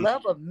 the Mm-hmm.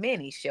 love of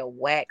many shall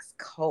wax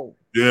cold.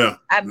 Yeah.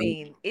 I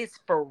mean, it's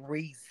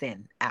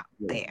freezing out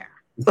Yeah. there.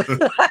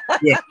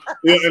 Yeah.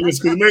 Yeah. And it's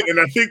good. And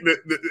I think that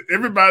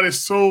everybody's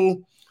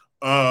so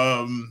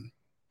um,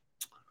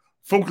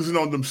 focusing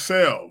on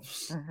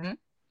themselves Mm-hmm.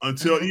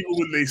 until Mm-hmm. even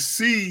when they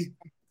see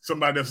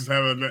somebody else is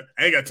having that,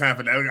 I ain't got time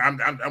for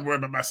that. I'm worried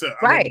about myself.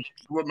 Right.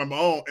 I'm worried about my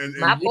own.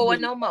 My And boy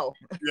really, no more.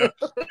 yeah,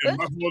 and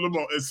much more than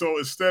more. And so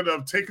instead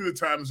of taking the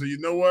time and say, you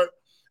know what?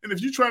 And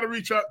if you try to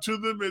reach out to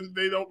them and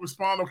they don't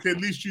respond, okay, at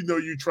least you know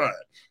you tried.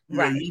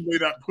 Right. You may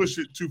not push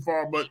it too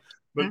far, but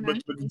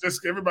Mm-hmm.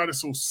 just everybody's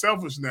so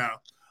selfish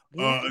now.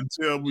 Yeah.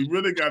 Until we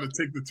really got to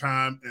take the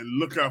time and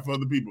look out for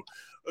other people.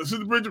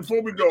 Sister Bridget,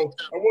 before we go,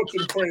 I want you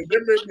to pray.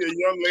 There may be a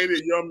young lady,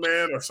 a young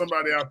man, or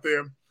somebody out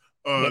there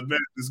Yeah.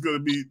 that is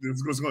going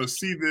to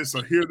see this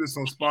or hear this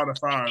on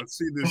Spotify or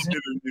see this Mm-hmm.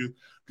 interview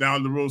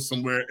down the road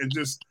somewhere, and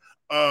just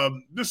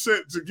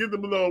say, to give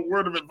them a little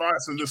word of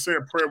advice and just say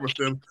a prayer with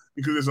them,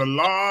 because there's a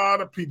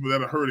lot of people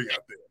that are hurting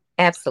out there.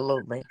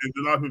 Absolutely. And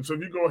a lot of people. So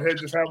if you go ahead,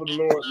 just have the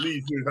Lord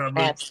lead you.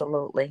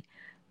 Absolutely.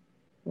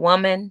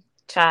 Woman,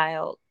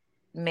 child,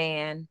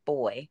 man,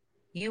 boy,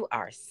 you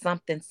are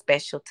something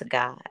special to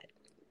God.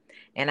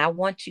 And I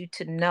want you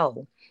to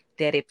know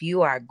that if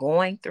you are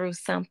going through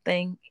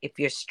something, if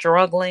you're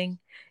struggling,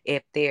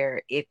 if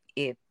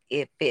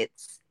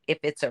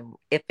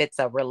it's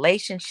a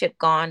relationship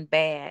gone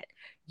bad,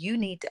 you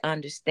need to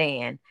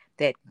understand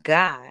that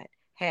God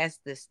has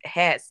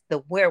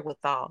the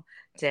wherewithal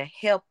to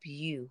help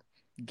you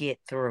get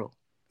through.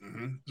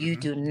 Mm-hmm, You mm-hmm.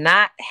 do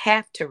not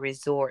have to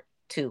resort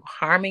to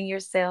harming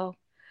yourself,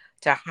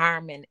 to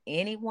harming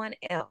anyone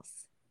else.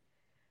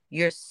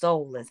 Your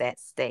soul is at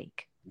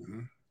stake.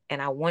 Mm-hmm.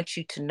 And I want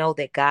you to know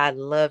that God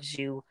loves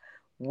you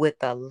with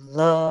a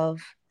love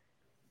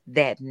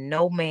that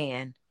no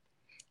man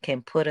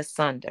can put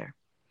asunder.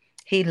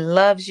 He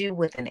loves you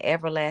with an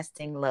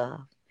everlasting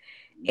love.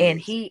 And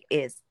Yes. He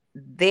is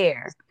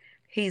there.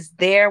 He's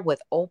there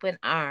with open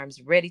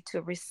arms, ready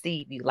to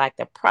receive you. Like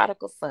the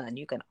prodigal son,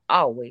 you can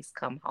always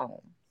come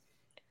home.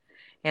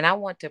 And I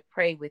want to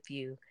pray with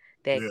you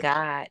that Yeah.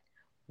 God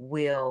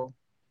will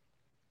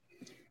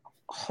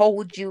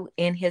hold you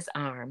in his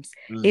arms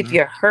if Mm-hmm.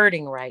 you're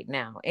hurting right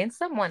now. And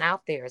someone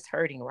out there is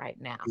hurting right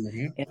now.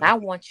 And Mm-hmm. I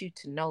want you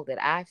to know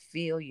that I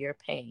feel your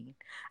pain.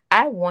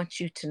 I want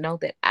you to know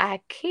that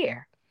I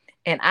care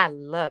and I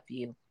love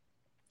you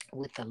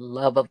with the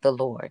love of the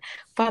Lord.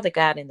 Father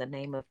God, in the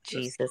name of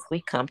Yes. Jesus,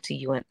 we come to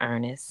you in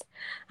earnest.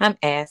 I'm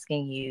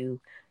asking you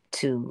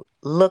to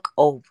look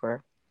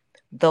over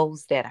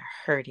those that are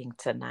hurting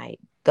tonight,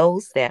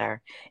 those that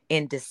are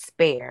in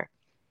despair,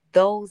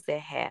 those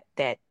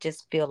that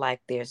just feel like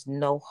there's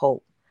no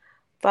hope.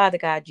 Father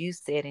God, you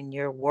said in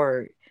your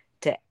word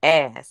to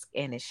ask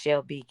and it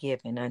shall be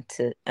given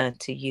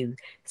unto you.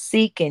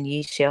 Seek and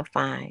ye shall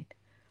find.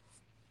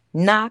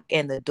 Knock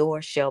and the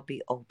door shall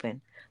be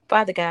open.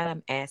 Father God,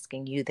 I'm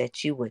asking you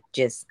that you would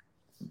just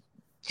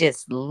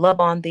love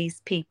on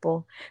these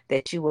people,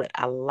 that you would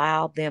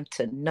allow them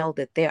to know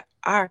that there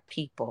are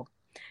people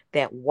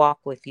that walk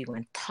with you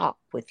and talk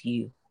with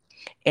you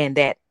and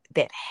that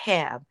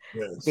have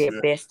Yes. their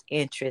Yes. best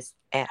interests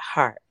at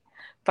heart.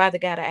 Father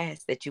God, I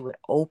ask that you would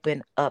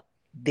open up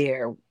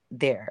their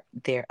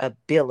their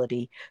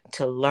ability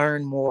to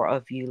learn more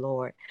of you,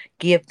 Lord.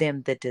 Give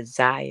them the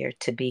desire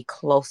to be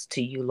close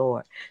to you,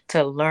 Lord,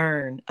 to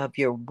learn of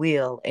your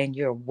will and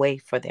your way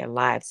for their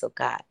lives, oh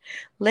God.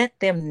 Let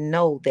them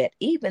know that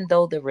even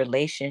though the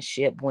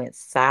relationship went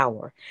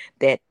sour,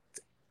 that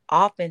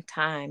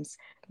oftentimes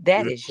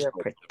that Yes, is your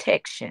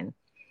protection.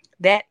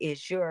 That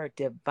is your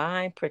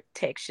divine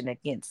protection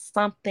against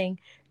something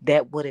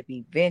that would have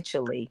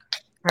eventually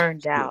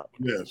turned out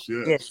yes,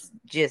 yes.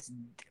 just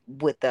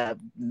with a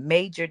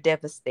major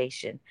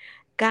devastation.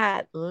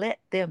 God, let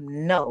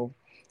them know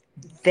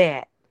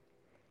that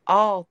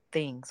all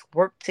things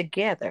work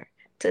together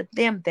to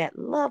them that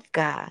love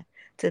God,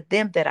 to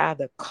them that are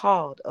the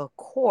called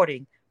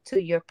according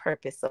to your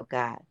purpose, oh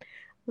God.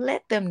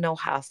 Let them know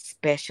how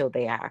special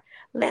they are.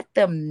 Let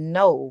them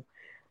know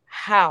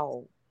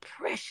how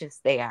precious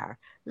they are.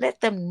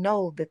 Let them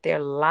know that their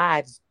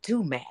lives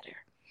do matter.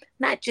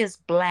 Not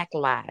just Black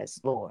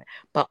lives, Lord,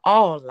 but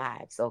all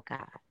lives, oh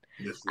God.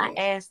 Yes, I Lord.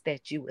 ask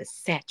that you would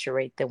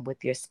saturate them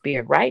with your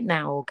spirit right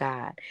now, oh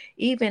God,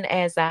 even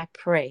as I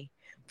pray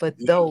for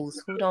Yes,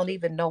 those who don't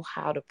even know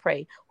how to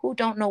pray, who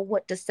don't know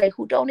what to say,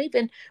 who don't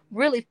even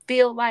really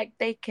feel like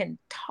they can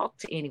talk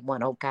to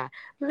anyone, oh God.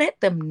 Let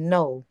them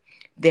know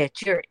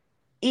that your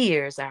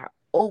ears are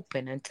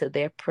open unto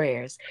their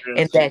prayers and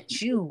yes,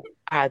 that you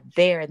are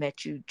there and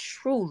that you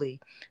truly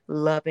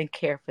love and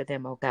care for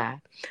them, oh God.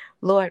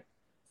 Lord,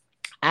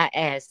 I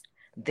ask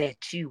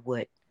that you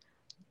would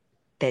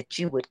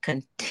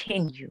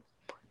continue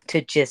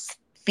to just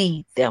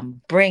feed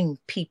them, bring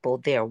people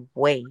their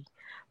way,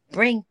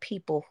 bring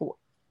people who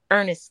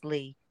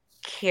earnestly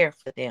care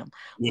for them.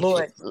 yes,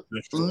 Lord. Lord,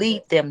 Yes, Lord.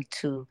 lead them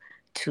to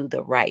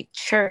the right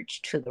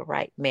church, to the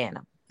right man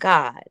of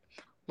God.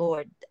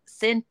 Lord,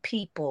 send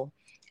people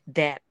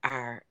that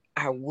are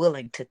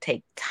willing to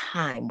take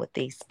time with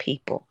these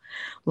people.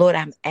 Lord,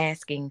 I'm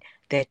asking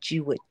that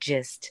you would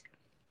just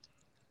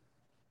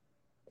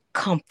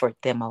comfort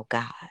them, oh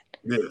God.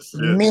 Yes, yes,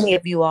 Many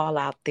of you all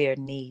out there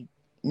need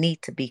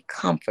to be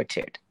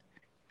comforted,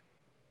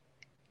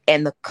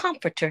 and the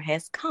comforter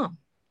has come.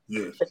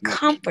 yes, The yes,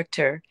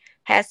 comforter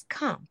has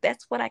come.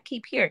 That's what I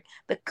keep hearing.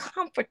 The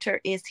comforter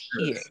is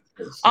here. yes,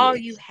 yes, All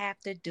yes, you have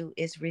to do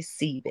is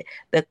receive it.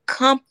 The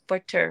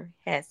comforter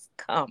has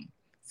come.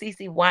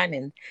 CC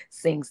Winan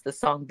sings the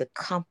song The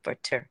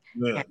Comforter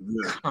yes, has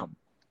yes, come.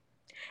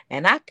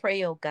 And I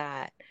pray, oh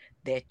God,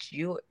 that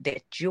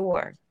that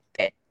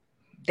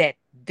that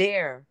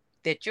their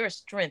that your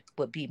strength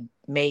would be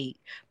made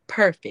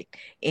perfect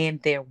in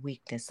their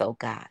weakness, oh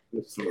God.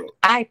 yes, Lord.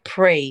 I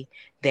pray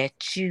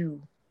that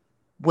you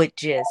would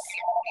just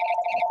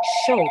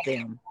show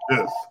them,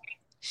 Yes,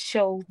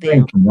 show Thing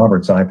them, from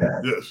Robert's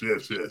iPad. yes,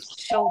 yes, yes,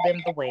 show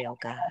them the way, oh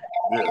God.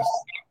 yes.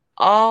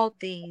 All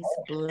these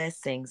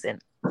blessings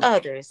and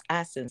others,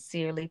 I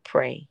sincerely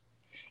pray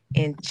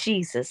in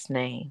Jesus'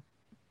 name.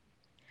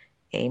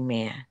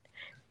 Amen.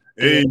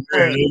 Amen,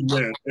 Amen.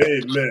 amen,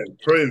 amen.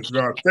 Praise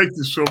God. Thank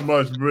you so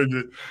much,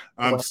 Bridget.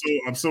 Well,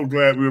 I'm so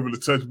glad we were able to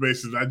touch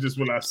bases. I just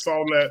when I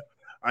saw that,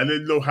 I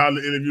didn't know how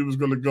the interview was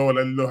going to go, and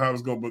I didn't know how it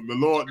was going. But the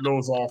Lord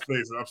knows all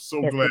things, and I'm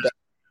so yes, glad it does.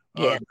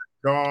 Yeah. that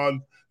God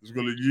is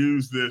going to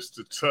use this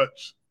to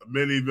touch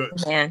many of the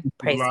Amen. people's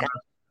Praise lives.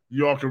 God.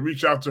 You all can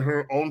reach out to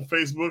her on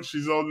Facebook.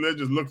 She's on there.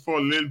 Just look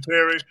for Lynn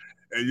Perry,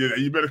 and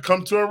you better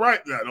come to her right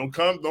now. Don't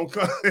come.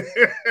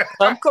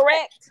 I'm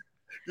correct.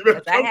 You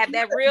better Because I come have to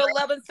that real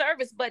love and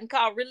service button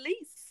called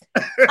release.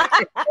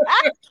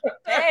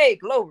 Hey,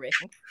 glory.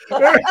 you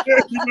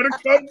better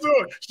come to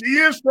her. She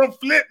is from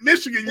Flint,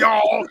 Michigan,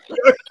 y'all.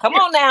 Come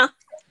on now.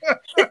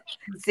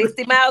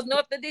 60 miles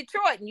north of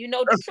Detroit, and you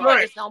know That's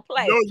right. Detroiters don't No,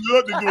 play. you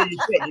have to do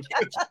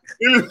it.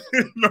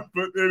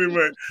 But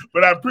anyway,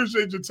 but I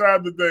appreciate your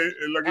time today.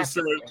 And like I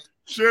said, Absolutely.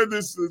 share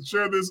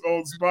this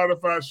on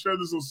Spotify, share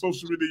this on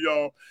social media,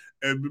 y'all,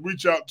 and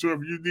reach out to her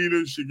if you need her.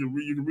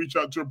 You can reach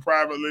out to her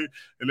privately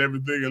and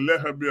everything, and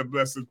let her be a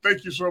blessing.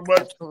 Thank you so much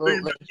for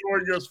Absolutely.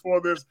 joining us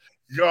for this.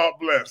 God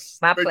bless.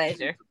 My Thank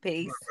pleasure. you.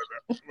 Peace.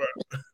 Bye.